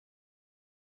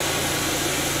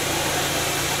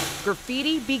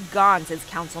Graffiti be gone, says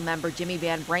Councilmember Jimmy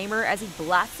Van Bramer as he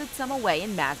blasted some away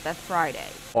in Maspeth Friday.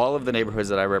 All of the neighborhoods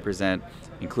that I represent,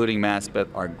 including Maspeth,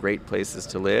 are great places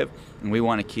to live, and we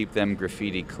want to keep them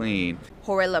graffiti clean.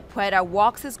 Jorge La Puerta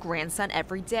walks his grandson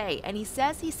every day, and he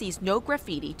says he sees no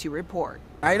graffiti to report.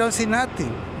 I don't see nothing.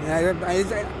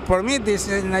 For me, this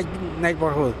is a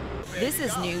neighborhood. This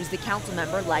is news the council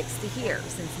member likes to hear,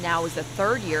 since now is the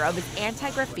third year of his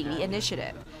anti-graffiti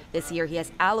initiative. This year he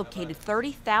has allocated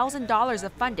 $30,000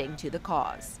 of funding to the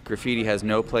cause. Graffiti has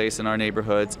no place in our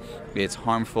neighborhoods. It's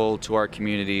harmful to our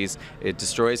communities. It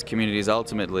destroys communities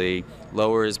ultimately,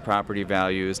 lowers property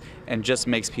values, and just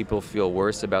makes people feel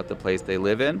worse about the place they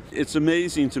live in. It's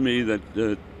amazing to me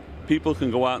that people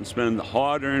can go out and spend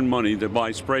hard-earned money to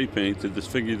buy spray paint to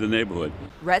disfigure the neighborhood.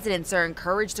 Residents are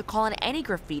encouraged to call on any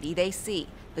graffiti they see.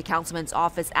 The councilman's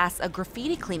office asks a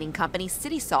graffiti cleaning company,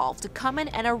 CitySolve, to come in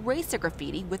and erase the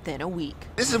graffiti within a week.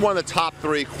 This is one of the top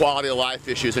 3 quality of life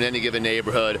issues in any given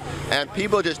neighborhood, and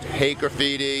people just hate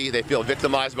graffiti. They feel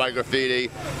victimized by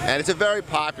graffiti, and it's a very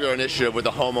popular initiative with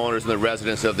the homeowners and the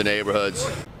residents of the neighborhoods.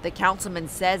 The councilman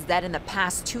says that in the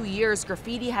past 2 years,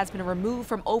 graffiti has been removed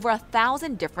from over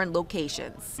 1,000 different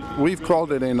locations. We've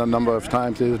called it in a number of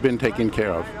times. It has been taken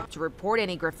care of. To report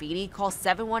any graffiti, call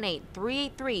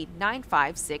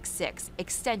 718-383-9566,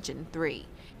 extension 3.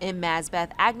 In Maspeth,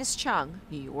 Agnes Chung,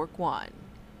 New York 1.